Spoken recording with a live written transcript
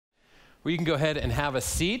Well, you can go ahead and have a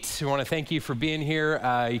seat. We want to thank you for being here.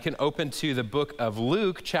 You can open to the book of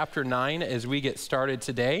Luke, chapter 9, as we get started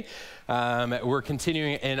today. We're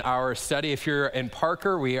continuing in our study. If you're in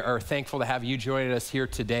Parker, we are thankful to have you joining us here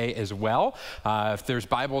today as well. If there's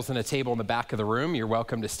Bibles on a table in the back of the room, you're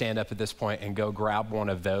welcome to stand up at this point and go grab one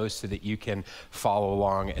of those so that you can follow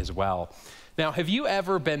along as well. Now, have you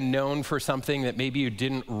ever been known for something that maybe you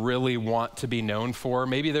didn't really want to be known for?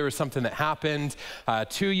 Maybe there was something that happened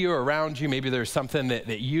to you, around you. Maybe there's something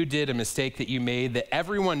that you did, a mistake that you made that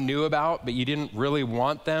everyone knew about, but you didn't really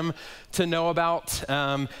want them to know about.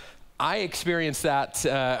 I experienced that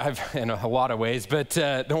in a lot of ways, but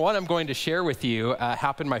the one I'm going to share with you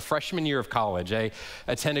happened my freshman year of college. I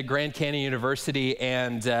attended Grand Canyon University,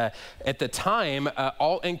 and at the time,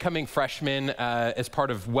 all incoming freshmen, as part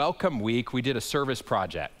of Welcome Week, we did a service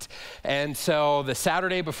project. And so the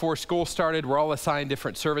Saturday before school started, we're all assigned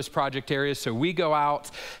different service project areas. So we go out,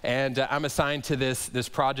 and I'm assigned to this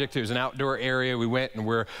project. It was an outdoor area. We went and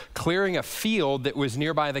we're clearing a field that was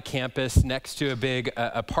nearby the campus next to a big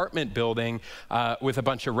apartment building with a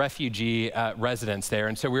bunch of refugee residents there.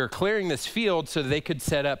 And so we were clearing this field so that they could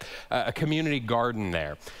set up a community garden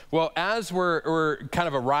there. Well, as we're kind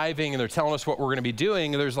of arriving and they're telling us what we're going to be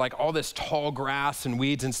doing, there's like all this tall grass and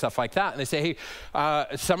weeds and stuff like that. And they say, hey,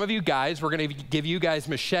 some of you guys, we're going to give you guys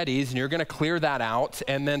machetes and you're going to clear that out.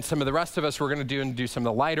 And then some of the rest of us, we're going to do some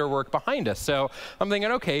of the lighter work behind us. So I'm thinking,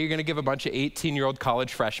 okay, you're going to give a bunch of 18-year-old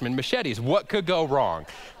college freshmen machetes. What could go wrong?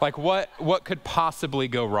 Like what could possibly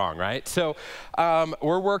go wrong? Right? So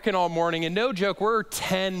we're working all morning, and no joke, we're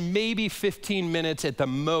 10, maybe 15 minutes at the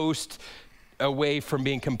most away from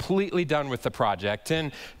being completely done with the project.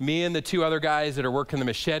 And me and the two other guys that are working the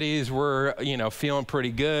machetes, we're, feeling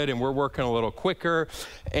pretty good, and we're working a little quicker,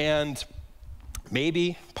 and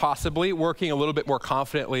maybe, possibly, working a little bit more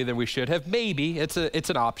confidently than we should have. Maybe, it's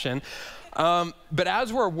an option. But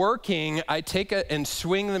as we're working, I take and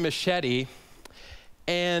swing the machete,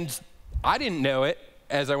 and I didn't know it.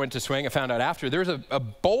 As I went to swing, I found out after, there's a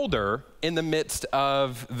boulder in the midst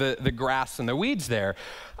of the grass and the weeds there.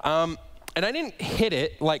 And I didn't hit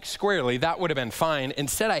it like squarely, that would have been fine.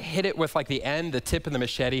 Instead, I hit it with like the tip of the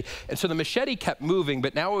machete. And so the machete kept moving,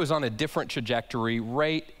 but now it was on a different trajectory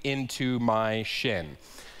right into my shin.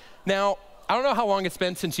 Now, I don't know how long it's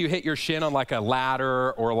been since you hit your shin on like a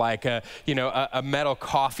ladder or like a metal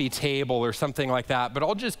coffee table or something like that, but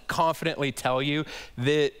I'll just confidently tell you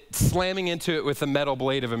that slamming into it with the metal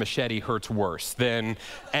blade of a machete hurts worse than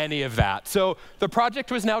any of that. So the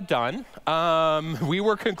project was now done. We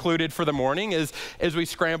were concluded for the morning as we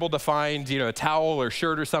scrambled to find, a towel or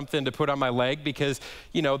shirt or something to put on my leg because,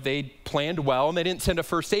 they planned well and they didn't send a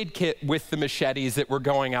first aid kit with the machetes that were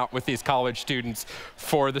going out with these college students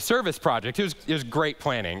for the service project. It was great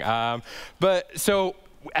planning. But so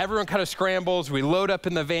everyone kind of scrambles. We load up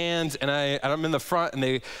in the vans, and I'm in the front,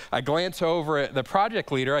 and I glance over at the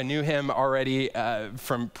project leader. I knew him already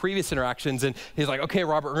from previous interactions, and he's like, okay,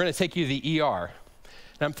 Robert, we're going to take you to the ER.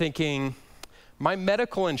 And I'm thinking, my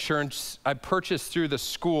medical insurance I purchased through the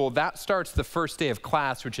school, that starts the first day of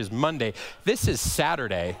class, which is Monday. This is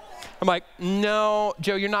Saturday. I'm like, no,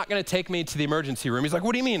 Joe, you're not going to take me to the emergency room. He's like,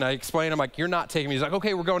 what do you mean? I explain. I'm like, you're not taking me. He's like,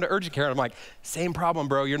 okay, we're going to urgent care. And I'm like, same problem,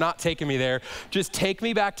 bro. You're not taking me there. Just take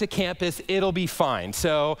me back to campus. It'll be fine.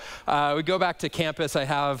 So we go back to campus. I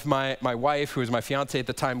have my wife, who was my fiance at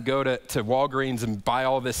the time, go to Walgreens and buy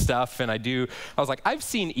all this stuff. And I was like, I've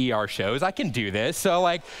seen ER shows. I can do this. So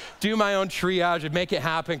like, do my own triage, make it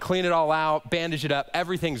happen, clean it all out, bandage it up.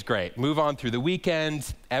 Everything's great. Move on through the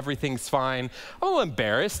weekend. Everything's fine. I'm a little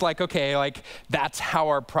embarrassed. Like, okay, like that's how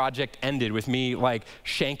our project ended, with me like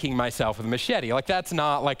shanking myself with a machete. Like that's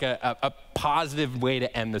not like a positive way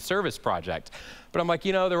to end the service project. But I'm like,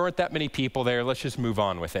 there weren't that many people there. Let's just move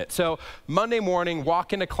on with it. So Monday morning,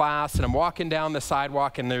 walk into class, and I'm walking down the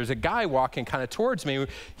sidewalk, and there's a guy walking kind of towards me.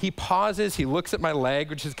 He pauses, he looks at my leg,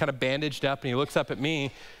 which is kind of bandaged up, and he looks up at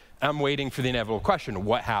me. I'm waiting for the inevitable question,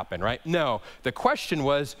 what happened, right? No, the question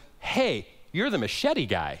was, hey, you're the machete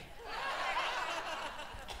guy.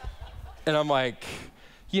 And I'm like,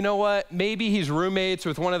 you know what? Maybe he's roommates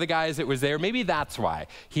with one of the guys that was there. Maybe that's why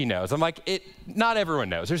he knows. I'm like, not everyone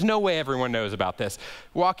knows. There's no way everyone knows about this.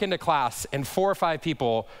 Walk into class, and 4 or 5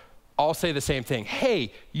 people all say the same thing.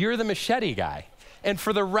 Hey, you're the machete guy. And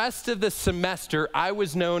for the rest of the semester, I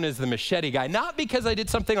was known as the machete guy, not because I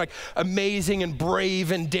did something like amazing and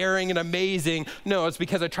brave and daring and amazing. No, it's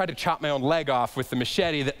because I tried to chop my own leg off with the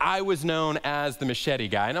machete that I was known as the machete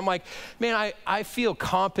guy. And I'm like, man, I feel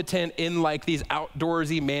competent in like these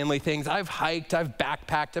outdoorsy, manly things. I've hiked, I've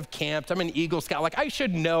backpacked, I've camped, I'm an Eagle Scout. Like I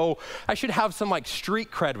should have some like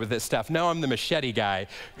street cred with this stuff. No, I'm the machete guy,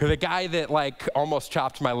 the guy that like almost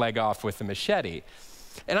chopped my leg off with the machete.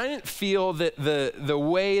 And I didn't feel that the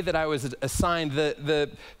way that I was assigned, the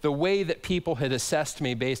way that people had assessed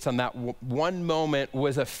me based on that one moment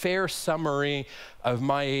was a fair summary of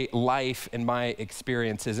my life and my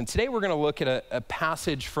experiences. And today we're going to look at a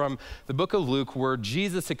passage from the book of Luke where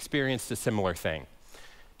Jesus experienced a similar thing.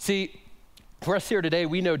 See, for us here today,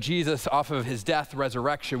 we know Jesus off of his death,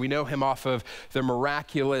 resurrection. We know him off of the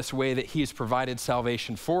miraculous way that he's provided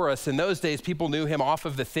salvation for us. In those days, people knew him off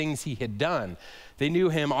of the things he had done. They knew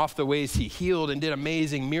him off the ways he healed and did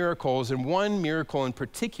amazing miracles. And one miracle in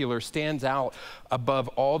particular stands out above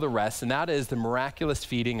all the rest, and that is the miraculous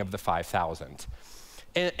feeding of the 5,000.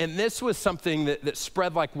 And this was something that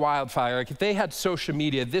spread like wildfire. Like if they had social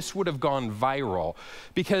media, this would have gone viral.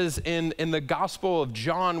 Because in the Gospel of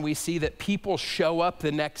John, we see that people show up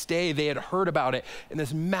the next day. They had heard about it, and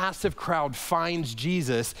this massive crowd finds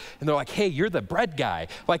Jesus, and they're like, hey, you're the bread guy.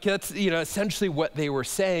 Like that's essentially what they were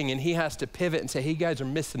saying, and he has to pivot and say, hey, you guys are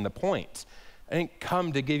missing the point. I didn't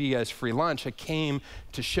come to give you guys free lunch. I came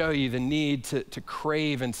to show you the need to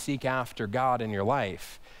crave and seek after God in your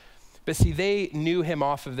life. But see, they knew him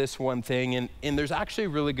off of this one thing, and there's actually a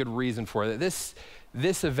really good reason for it. This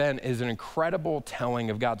event is an incredible telling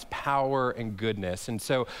of God's power and goodness. And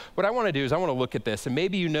so what I want to do is I want to look at this, and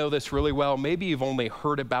maybe you know this really well. Maybe you've only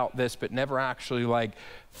heard about this, but never actually like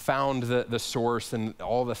found the source and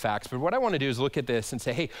all the facts. But what I want to do is look at this and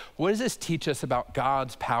say, hey, what does this teach us about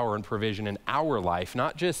God's power and provision in our life?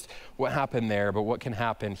 Not just what happened there, but what can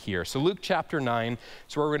happen here. So Luke chapter 9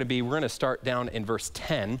 is where we're going to be. We're going to start down in verse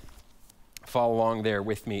 10. Follow along there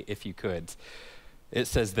with me if you could. It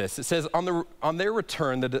says this. It says, on their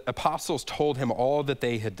return, the apostles told him all that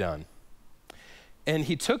they had done. And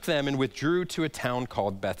he took them and withdrew to a town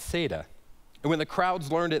called Bethsaida. And when the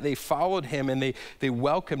crowds learned it, they followed him and they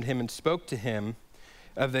welcomed him and spoke to him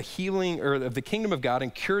of the healing or of the kingdom of God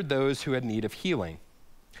and cured those who had need of healing.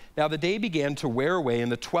 Now the day began to wear away,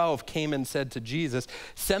 and the 12 came and said to Jesus,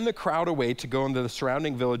 send the crowd away to go into the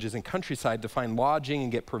surrounding villages and countryside to find lodging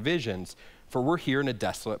and get provisions, for we're here in a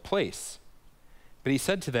desolate place. But he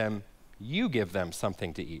said to them, you give them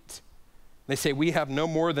something to eat. They say, we have no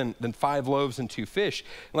more than 5 loaves and 2 fish,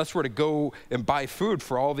 unless we're to go and buy food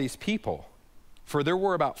for all these people. For there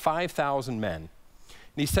were about 5,000 men. And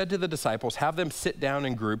he said to the disciples, have them sit down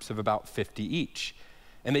in groups of about 50 each.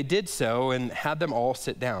 And they did so and had them all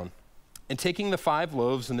sit down. And taking the 5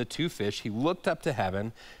 loaves and the 2 fish, he looked up to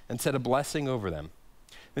heaven and said a blessing over them.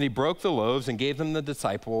 Then he broke the loaves and gave them the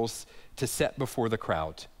disciples to set before the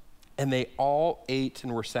crowd. And they all ate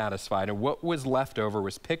and were satisfied. And what was left over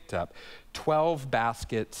was picked up, 12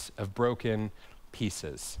 baskets of broken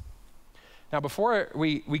pieces. Now, before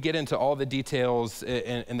we get into all the details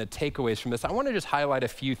and the takeaways from this, I want to just highlight a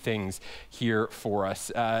few things here for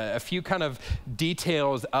us, a few kind of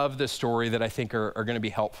details of the story that I think are going to be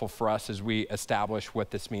helpful for us as we establish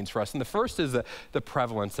what this means for us. And the first is the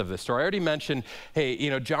prevalence of the story. I already mentioned,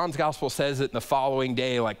 hey, John's gospel says that in the following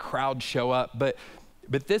day, like crowds show up, but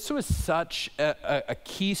this was such a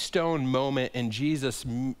keystone moment in Jesus'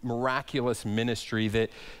 miraculous ministry that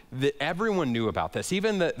everyone knew about this.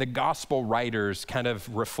 Even the gospel writers kind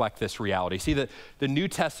of reflect this reality. See, the New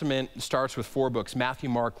Testament starts with 4 books, Matthew,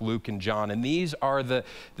 Mark, Luke, and John, and these are the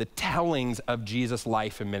tellings of Jesus'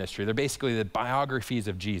 life and ministry. They're basically the biographies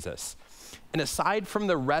of Jesus. And aside from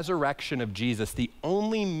the resurrection of Jesus, the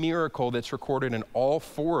only miracle that's recorded in all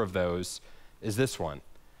 4 of those is this one.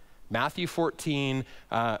 Matthew 14,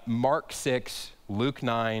 Mark 6, Luke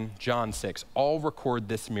 9, John 6, all record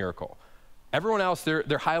this miracle. Everyone else, they're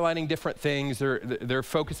highlighting different things. They're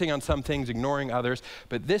focusing on some things, ignoring others.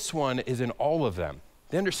 But this one is in all of them.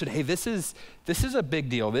 They understood, hey, this is a big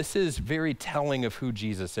deal. This is very telling of who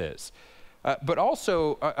Jesus is. But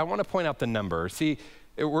also, I want to point out the number. See,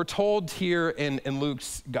 we're told here in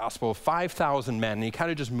Luke's gospel, 5,000 men, and he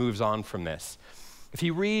kind of just moves on from this. If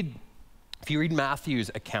you read Matthew's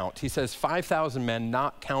account, he says 5,000 men,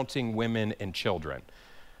 not counting women and children.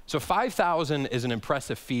 So 5,000 is an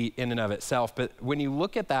impressive feat in and of itself, but when you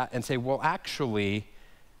look at that and say, well, actually,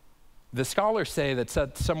 the scholars say that's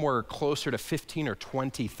somewhere closer to 15 or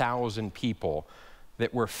 20,000 people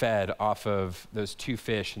that were fed off of those 2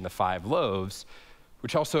 fish and the 5 loaves.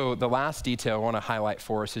 which also the last detail I want to highlight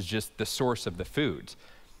for us is just the source of the food.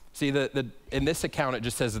 See, in this account, it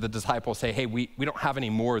just says that the disciples say, hey, we don't have any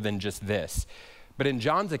more than just this. But in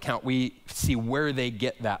John's account, we see where they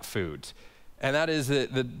get that food. And that is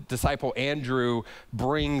that the disciple Andrew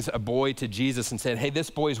brings a boy to Jesus and said, hey, this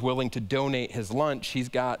boy's willing to donate his lunch. He's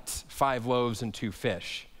got 5 loaves and 2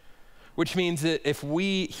 fish. Which means that if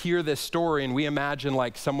we hear this story and we imagine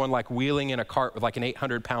like someone like wheeling in a cart with like an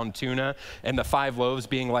 800-pound tuna and the 5 loaves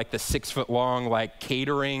being like the 6-foot-long like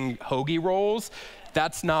catering hoagie rolls,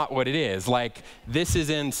 that's not what it is. Like, this is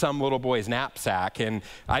in some little boy's knapsack, and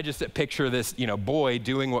I just picture this, boy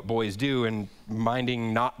doing what boys do and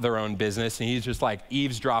minding not their own business, and he's just like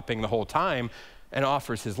eavesdropping the whole time and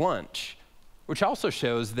offers his lunch, which also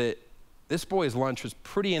shows that this boy's lunch was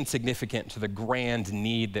pretty insignificant to the grand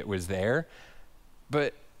need that was there.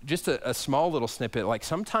 But just a small little snippet, like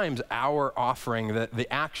sometimes our offering, the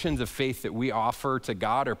actions of faith that we offer to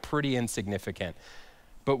God are pretty insignificant.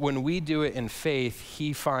 But when we do it in faith,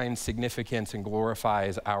 he finds significance and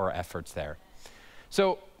glorifies our efforts there.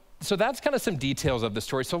 So that's kind of some details of the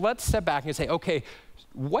story. So let's step back and say, okay,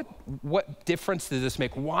 what difference does this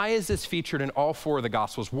make? Why is this featured in all 4 of the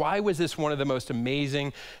Gospels? Why was this one of the most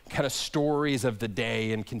amazing kind of stories of the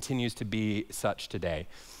day and continues to be such today?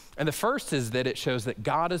 And the first is that it shows that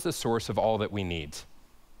God is the source of all that we need.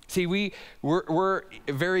 See, we're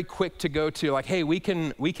very quick to go to like, hey, we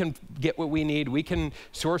can get what we need. We can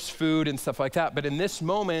source food and stuff like that. But in this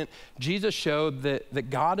moment, Jesus showed that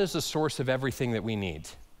God is the source of everything that we need.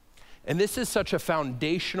 And this is such a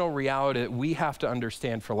foundational reality that we have to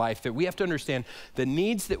understand for life, that we have to understand the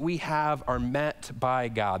needs that we have are met by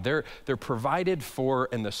God. They're provided for,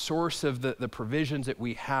 and the source of the provisions that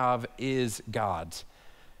we have is God's.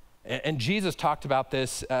 And Jesus talked about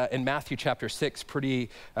this in Matthew chapter 6 pretty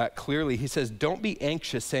clearly. He says, don't be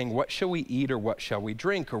anxious saying, what shall we eat or what shall we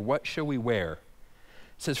drink or what shall we wear? It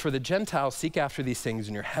says, for the Gentiles seek after these things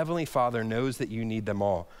and your heavenly Father knows that you need them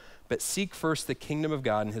all. But seek first the kingdom of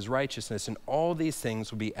God and his righteousness, and all these things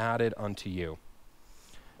will be added unto you.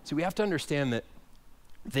 So we have to understand that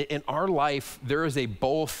in our life, there is a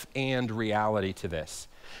both and reality to this.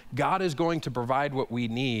 God is going to provide what we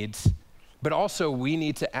need, but also we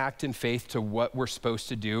need to act in faith to what we're supposed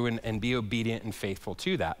to do and be obedient and faithful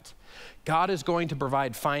to that. God is going to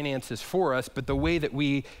provide finances for us, but the way that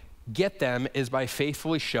we get them is by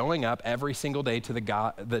faithfully showing up every single day to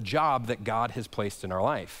the job that God has placed in our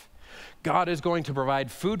life. God is going to provide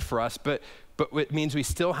food for us, but it means we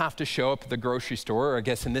still have to show up at the grocery store, or I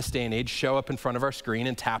guess in this day and age, show up in front of our screen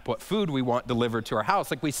and tap what food we want delivered to our house.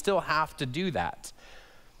 Like, we still have to do that.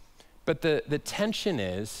 But the tension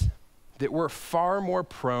is that we're far more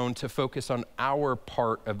prone to focus on our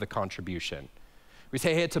part of the contribution. We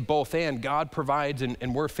say, hey, it's a both and. God provides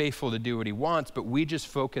and we're faithful to do what he wants, but we just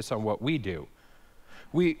focus on what we do.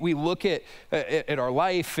 We look at our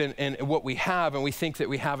life and what we have, and we think that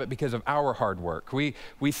we have it because of our hard work. We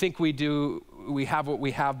think we have what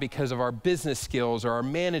we have because of our business skills or our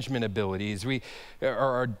management abilities, or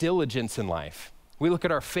our diligence in life. We look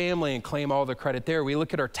at our family and claim all the credit there. We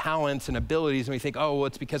look at our talents and abilities and we think, oh, well,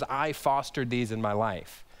 it's because I fostered these in my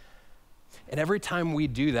life. And every time we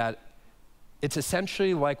do that, it's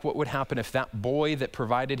essentially like what would happen if that boy that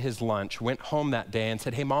provided his lunch went home that day and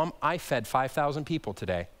said, hey, Mom, I fed 5,000 people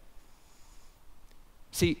today.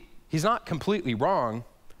 See, he's not completely wrong,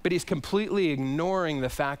 but he's completely ignoring the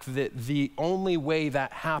fact that the only way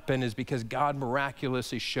that happened is because God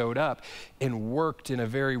miraculously showed up and worked in a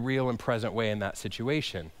very real and present way in that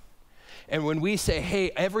situation. And when we say, hey,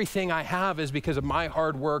 everything I have is because of my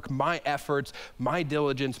hard work, my efforts, my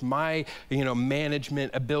diligence, my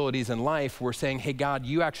management abilities in life, we're saying, hey, God,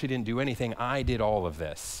 you actually didn't do anything. I did all of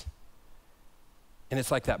this. And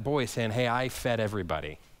it's like that boy saying, hey, I fed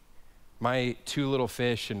everybody. My 2 little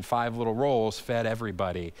fish and 5 little rolls fed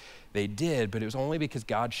everybody. They did, but it was only because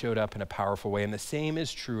God showed up in a powerful way. And the same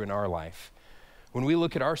is true in our life. When we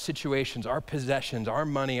look at our situations, our possessions, our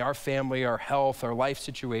money, our family, our health, our life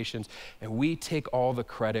situations, and we take all the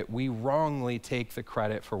credit, we wrongly take the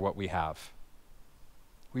credit for what we have.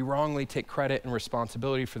 We wrongly take credit and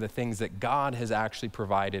responsibility for the things that God has actually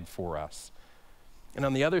provided for us. And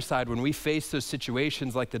on the other side, when we face those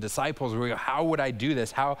situations like the disciples, where we go, how would I do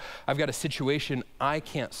this? I've got a situation I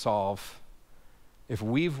can't solve. If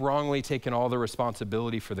we've wrongly taken all the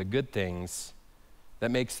responsibility for the good things, that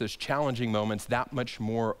makes those challenging moments that much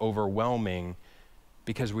more overwhelming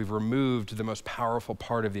because we've removed the most powerful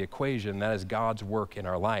part of the equation, that is God's work in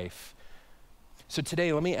our life. So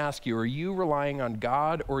today, let me ask you, are you relying on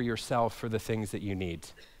God or yourself for the things that you need?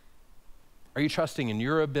 Are you trusting in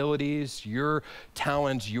your abilities, your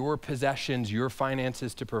talents, your possessions, your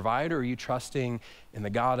finances to provide, or are you trusting in the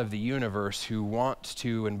God of the universe who wants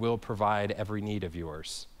to and will provide every need of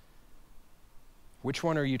yours? Which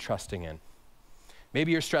one are you trusting in?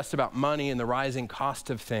 Maybe you're stressed about money and the rising cost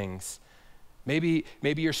of things. Maybe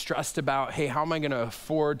you're stressed about, hey, how am I going to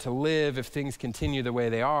afford to live if things continue the way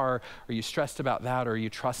they are? Are you stressed about that, or are you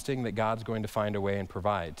trusting that God's going to find a way and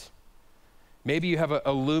provide? Maybe you have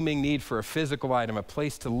a looming need for a physical item, a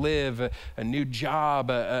place to live, a new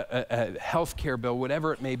job, a healthcare bill,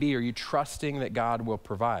 whatever it may be. Are you trusting that God will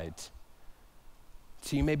provide?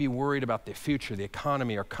 So you may be worried about the future, the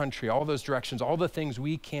economy, our country, all those directions, all the things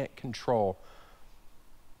we can't control.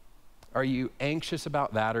 Are you anxious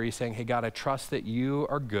about that? Or are you saying, hey, God, I trust that you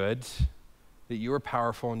are good, that you are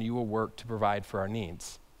powerful, and you will work to provide for our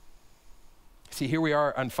needs? See, here we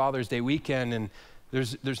are on Father's Day weekend, and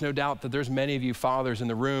there's no doubt that there's many of you fathers in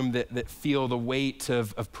the room that feel the weight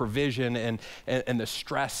of provision and the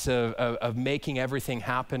stress of making everything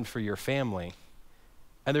happen for your family.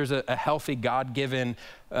 And there's a healthy God-given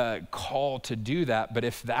call to do that. But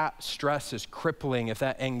if that stress is crippling, if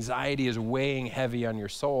that anxiety is weighing heavy on your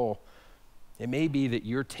soul, it may be that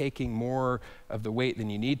you're taking more of the weight than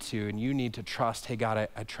you need to, and you need to trust, hey, God,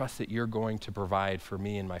 I trust that you're going to provide for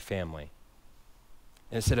me and my family.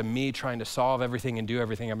 And instead of me trying to solve everything and do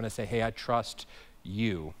everything, I'm going to say, hey, I trust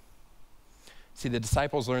you. See, the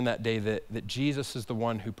disciples learned that day that Jesus is the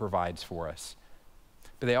one who provides for us.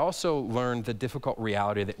 But they also learned the difficult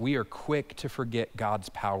reality that we are quick to forget God's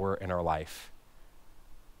power in our life.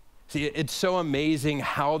 See, it's so amazing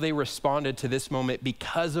how they responded to this moment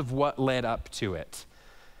because of what led up to it.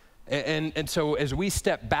 And so as we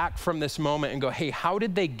step back from this moment and go, hey, how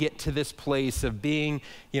did they get to this place of being,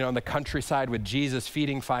 in the countryside with Jesus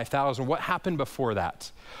feeding 5,000? What happened before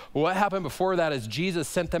that? Well, what happened before that is Jesus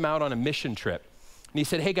sent them out on a mission trip. And he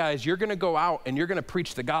said, hey guys, you're gonna go out and you're gonna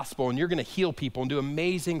preach the gospel and you're gonna heal people and do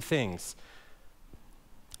amazing things.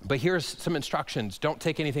 But here's some instructions. Don't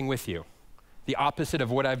take anything with you. The opposite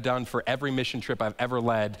of what I've done for every mission trip I've ever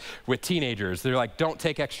led with teenagers. They're like, don't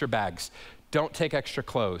take extra bags. Don't take extra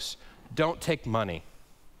clothes. Don't take money.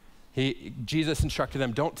 Jesus instructed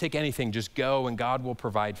them, don't take anything, just go and God will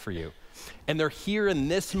provide for you. And they're here in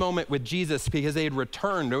this moment with Jesus because they had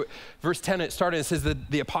returned. Verse 10, it says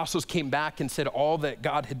that the apostles came back and said all that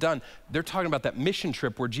God had done. They're talking about that mission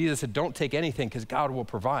trip where Jesus said, don't take anything because God will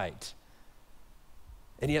provide.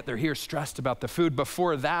 And yet they're here stressed about the food.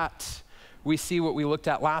 Before that, we see what we looked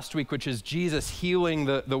at last week, which is Jesus healing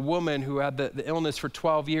the woman who had the illness for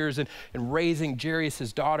 12 years and raising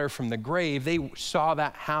Jairus' daughter from the grave. They saw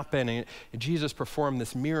that happen, and Jesus performed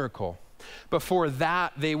this miracle. Before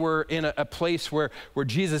that, they were in a place where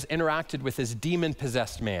Jesus interacted with this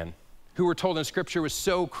demon-possessed man, who we're told in Scripture was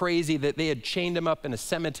so crazy that they had chained him up in a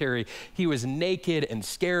cemetery. He was naked and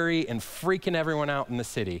scary and freaking everyone out in the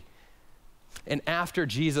city. And after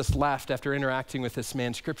Jesus left, after interacting with this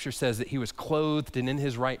man, Scripture says that he was clothed and in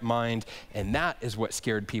his right mind, and that is what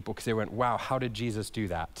scared people because they went, wow, how did Jesus do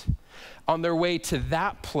that? On their way to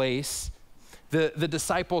that place, the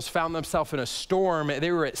disciples found themselves in a storm.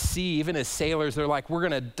 They were at sea, even as sailors. They're like, we're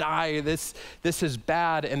gonna die, this is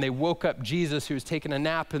bad. And they woke up Jesus, who was taking a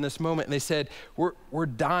nap in this moment, and they said, we're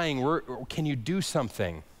dying, can you do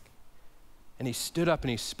something? And he stood up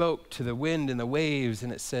and he spoke to the wind and the waves,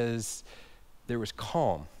 and it says, there was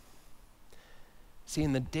calm. See,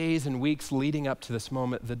 in the days and weeks leading up to this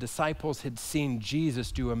moment, the disciples had seen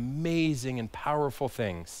Jesus do amazing and powerful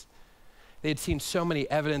things. They had seen so many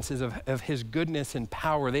evidences of his goodness and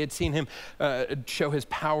power. They had seen him show his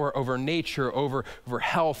power over nature, over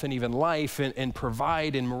health and even life, and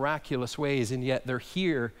provide in miraculous ways. And yet they're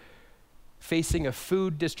here facing a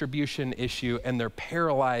food distribution issue, and they're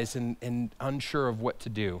paralyzed and unsure of what to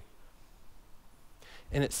do.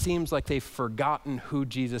 And it seems like they've forgotten who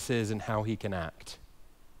Jesus is and how he can act.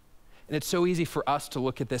 And it's so easy for us to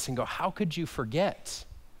look at this and go, how could you forget?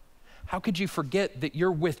 How could you forget that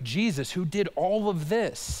you're with Jesus who did all of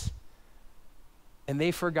this? And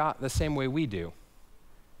they forgot the same way we do.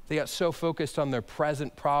 They got so focused on their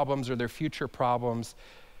present problems or their future problems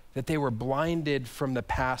that they were blinded from the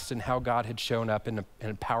past and how God had shown up in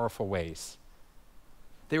powerful ways.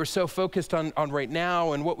 They were so focused on right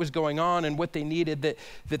now and what was going on and what they needed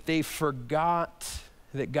that they forgot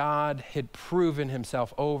that God had proven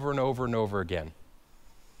himself over and over and over again.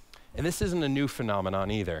 And this isn't a new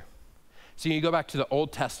phenomenon either. So you go back to the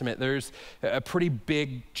Old Testament, there's a pretty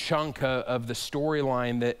big chunk of the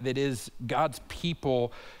storyline that is God's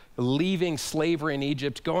people leaving slavery in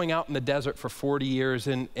Egypt, going out in the desert for 40 years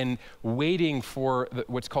and waiting for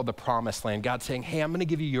what's called the promised land. God saying, hey, I'm going to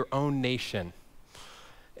give you your own nation.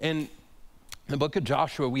 And in the book of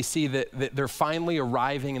Joshua, we see that they're finally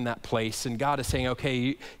arriving in that place, and God is saying,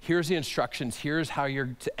 okay, here's the instructions. Here's how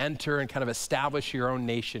you're to enter and kind of establish your own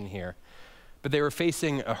nation here. But they were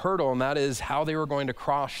facing a hurdle, and that is how they were going to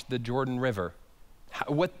cross the Jordan River.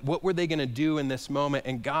 What were they going to do in this moment?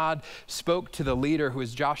 And God spoke to the leader, who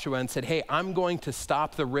is Joshua, and said, hey, I'm going to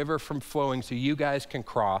stop the river from flowing so you guys can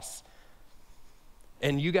cross.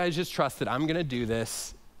 And you guys just trust that I'm going to do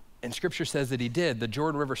this. And scripture says that he did. The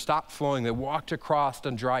Jordan River stopped flowing. They walked across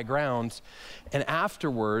on dry grounds. And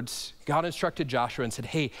afterwards, God instructed Joshua and said,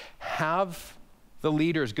 hey, have the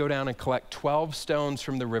leaders go down and collect 12 stones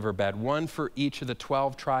from the riverbed, one for each of the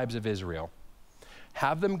 12 tribes of Israel.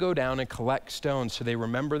 Have them go down and collect stones so they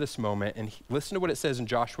remember this moment. And listen to what it says in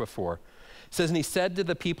Joshua 4. It says, and he said to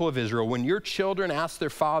the people of Israel, when your children ask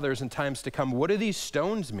their fathers in times to come, what do these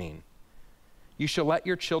stones mean? You shall let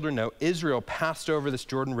your children know Israel passed over this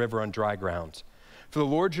Jordan River on dry ground. For the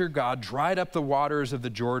Lord your God dried up the waters of the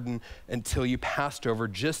Jordan until you passed over,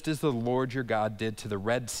 just as the Lord your God did to the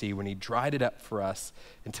Red Sea when he dried it up for us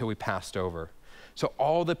until we passed over. So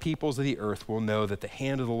all the peoples of the earth will know that the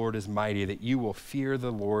hand of the Lord is mighty, that you will fear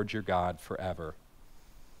the Lord your God forever.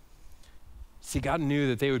 See, God knew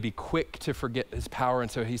that they would be quick to forget his power,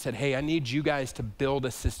 and so he said, hey, I need you guys to build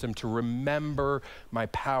a system to remember my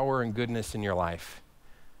power and goodness in your life.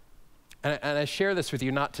 And I share this with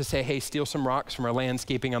you not to say, hey, steal some rocks from our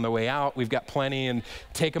landscaping on the way out. We've got plenty, and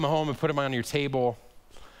take them home and put them on your table.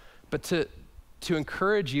 But to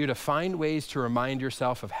encourage you to find ways to remind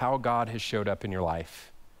yourself of how God has showed up in your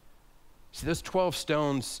life. See, those 12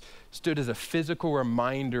 stones stood as a physical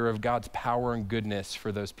reminder of God's power and goodness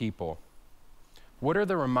for those people. What are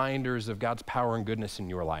the reminders of God's power and goodness in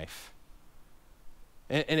your life?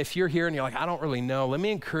 And if you're here and you're like, I don't really know, let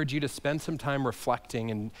me encourage you to spend some time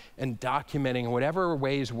reflecting and documenting in whatever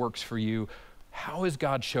ways works for you. How has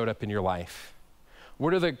God showed up in your life?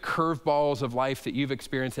 What are the curveballs of life that you've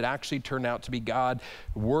experienced that actually turned out to be God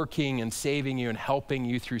working and saving you and helping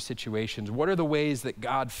you through situations? What are the ways that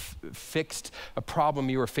God fixed a problem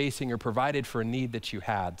you were facing or provided for a need that you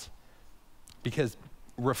had? Because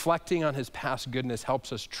reflecting on his past goodness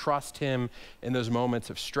helps us trust him in those moments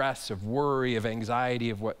of stress, of worry, of anxiety,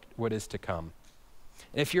 of what is to come.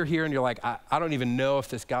 And if you're here and you're like, I don't even know if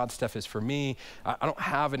this God stuff is for me, I don't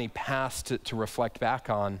have any past to reflect back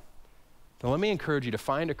on, then let me encourage you to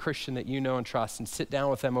find a Christian that you know and trust and sit down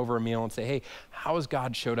with them over a meal and say, hey, how has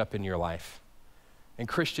God showed up in your life? And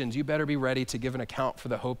Christians, you better be ready to give an account for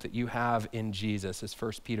the hope that you have in Jesus, as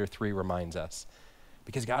 1 Peter 3 reminds us.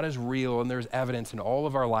 Because God is real, and there's evidence in all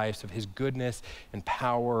of our lives of his goodness and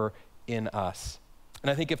power in us. And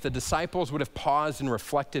I think if the disciples would have paused and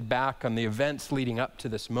reflected back on the events leading up to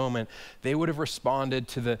this moment, they would have responded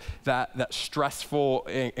to that stressful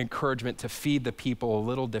encouragement to feed the people a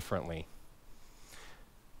little differently.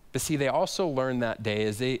 But see, they also learned that day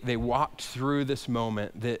as they walked through this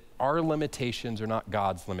moment that our limitations are not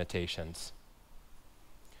God's limitations.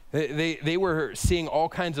 They were seeing all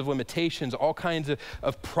kinds of limitations, all kinds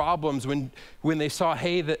of problems when they saw,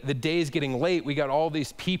 hey, the day's getting late, we got all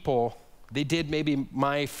these people. They did maybe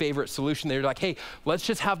my favorite solution. They were like, hey, let's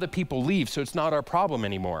just have the people leave so it's not our problem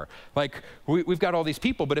anymore. Like, we've got all these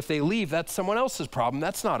people, but if they leave, that's someone else's problem.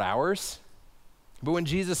 That's not ours. But when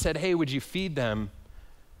Jesus said, hey, would you feed them?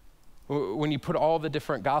 When you put all the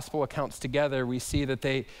different gospel accounts together, we see that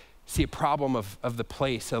they see a problem of the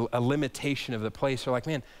place, a limitation of the place. They're like,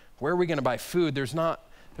 man, where are we going to buy food? There's not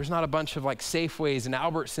a bunch of like Safeways and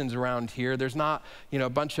Albertsons around here. There's not, a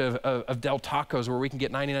bunch of Del Tacos where we can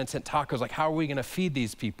get 99-cent tacos. Like, how are we going to feed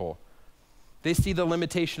these people? They see the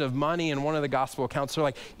limitation of money in one of the gospel accounts. They're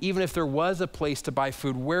like, even if there was a place to buy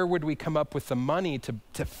food, where would we come up with the money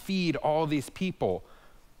to feed all these people?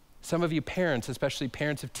 Some of you parents, especially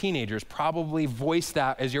parents of teenagers, probably voice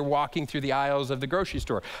that as you're walking through the aisles of the grocery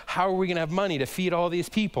store. How are we going to have money to feed all these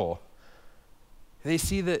people? They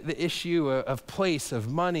see the issue of place,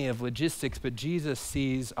 of money, of logistics, but Jesus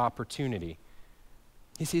sees opportunity.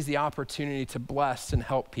 He sees the opportunity to bless and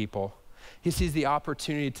help people. He sees the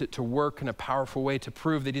opportunity to work in a powerful way to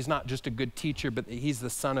prove that he's not just a good teacher, but that he's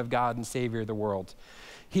the Son of God and Savior of the world.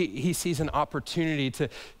 He sees an opportunity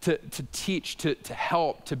to teach, to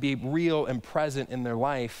help, to be real and present in their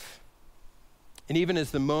life. And even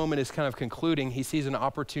as the moment is kind of concluding, he sees an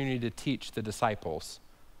opportunity to teach the disciples.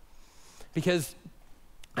 Because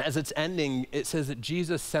as it's ending, it says that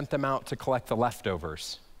Jesus sent them out to collect the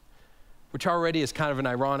leftovers. which already is kind of an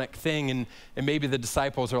ironic thing. And maybe the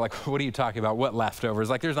disciples are like, what are you talking about? What leftovers?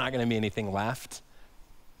 Like, there's not going to be anything left.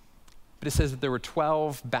 But it says that there were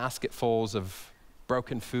 12 basketfuls of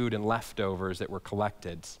broken food and leftovers that were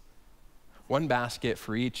collected. One basket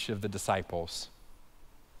for each of the disciples.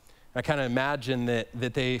 I kind of imagine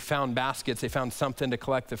that they found baskets, they found something to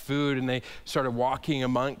collect the food, and they started walking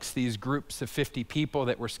amongst these groups of 50 people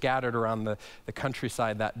that were scattered around the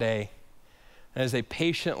countryside that day. And as they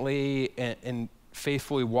patiently and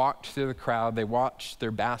faithfully walked through the crowd, they watched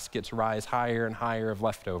their baskets rise higher and higher of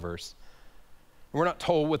leftovers. We're not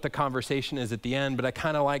told what the conversation is at the end, but I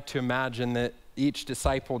kind of like to imagine that each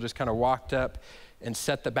disciple just kind of walked up and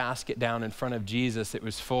set the basket down in front of Jesus. It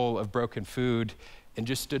was full of broken food, and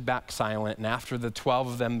just stood back silent. And after the 12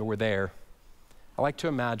 of them were there, I like to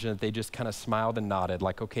imagine that they just kind of smiled and nodded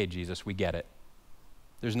like, okay, Jesus, we get it.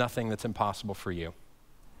 There's nothing that's impossible for you.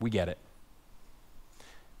 We get it.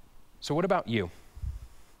 So what about you?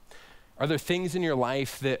 Are there things in your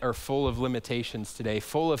life that are full of limitations today,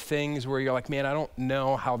 full of things where you're like, man, I don't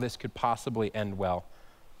know how this could possibly end well?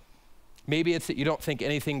 Maybe it's that you don't think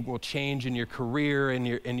anything will change in your career and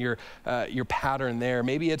your pattern there.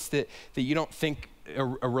 Maybe it's that you don't think a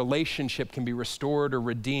relationship can be restored or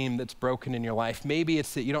redeemed that's broken in your life. Maybe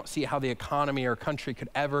it's that you don't see how the economy or country could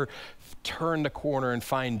ever turn the corner and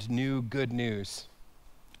find new good news.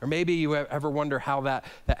 Or maybe you ever wonder how that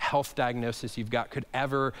health diagnosis you've got could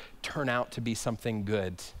ever turn out to be something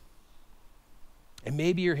good. And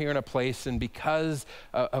maybe you're here in a place, and because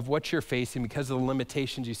of what you're facing, because of the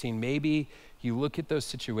limitations you've seen, maybe you look at those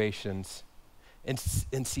situations and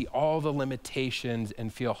see all the limitations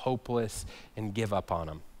and feel hopeless and give up on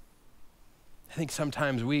them. I think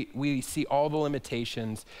sometimes we see all the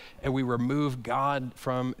limitations and we remove God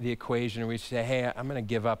from the equation, and we say, hey, I'm going to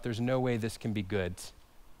give up. There's no way this can be good.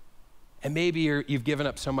 And maybe you've given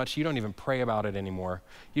up so much you don't even pray about it anymore.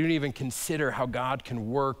 You don't even consider how God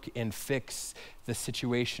can work and fix the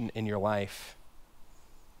situation in your life.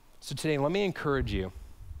 So today, let me encourage you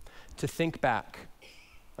to think back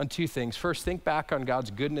on two things. First, think back on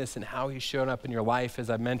God's goodness and how he's shown up in your life,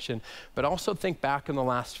 as I mentioned, but also think back in the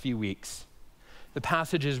last few weeks. The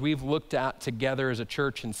passages we've looked at together as a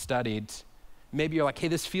church and studied. Maybe you're like, hey,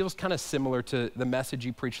 this feels kind of similar to the message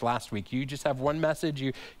you preached last week. You just have one message,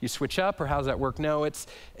 you switch up, or how does that work? No, it's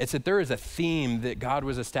that there is a theme that God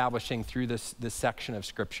was establishing through this section of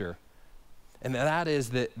Scripture. And that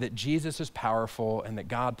is that Jesus is powerful and that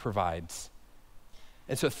God provides.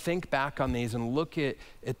 And so think back on these and look at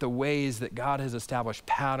the ways that God has established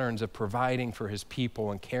patterns of providing for his people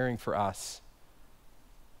and caring for us.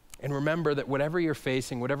 And remember that whatever you're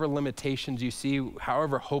facing, whatever limitations you see,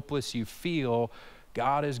 however hopeless you feel,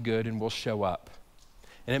 God is good and will show up.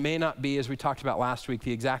 And it may not be, as we talked about last week,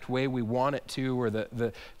 the exact way we want it to, or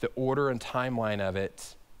the order and timeline of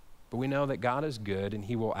it, but we know that God is good and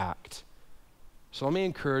he will act. So let me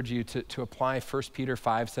encourage you to apply 1 Peter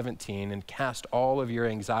 5:17 and cast all of your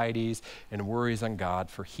anxieties and worries on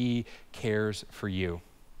God, for he cares for you.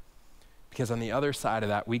 Because on the other side of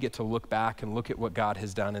that, we get to look back and look at what God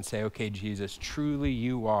has done and say, okay, Jesus, truly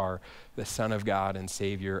you are the Son of God and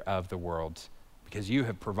Savior of the world. Because you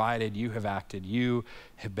have provided, you have acted, you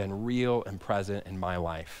have been real and present in my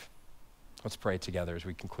life. Let's pray together as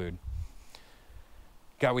we conclude.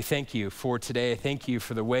 God, we thank you for today. I thank you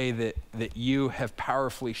for the way that you have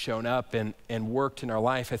powerfully shown up and worked in our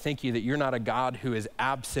life. I thank you that you're not a God who is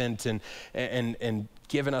absent and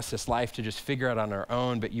given us this life to just figure out on our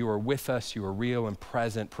own, but you are with us, you are real and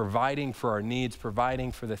present, providing for our needs,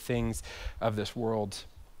 providing for the things of this world.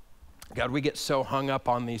 God, we get so hung up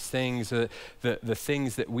on these things, the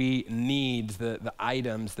things that we need, the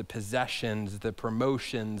items, the possessions, the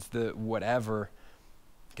promotions, the whatever.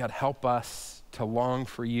 God, help us to long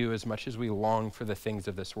for you as much as we long for the things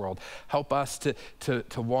of this world. Help us to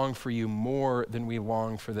long for you more than we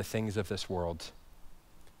long for the things of this world.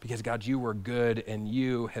 Because God, you are good and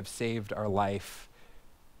you have saved our life,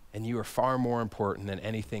 and you are far more important than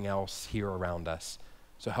anything else here around us.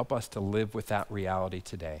 So help us to live with that reality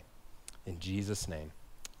today. In Jesus' name,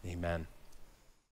 amen.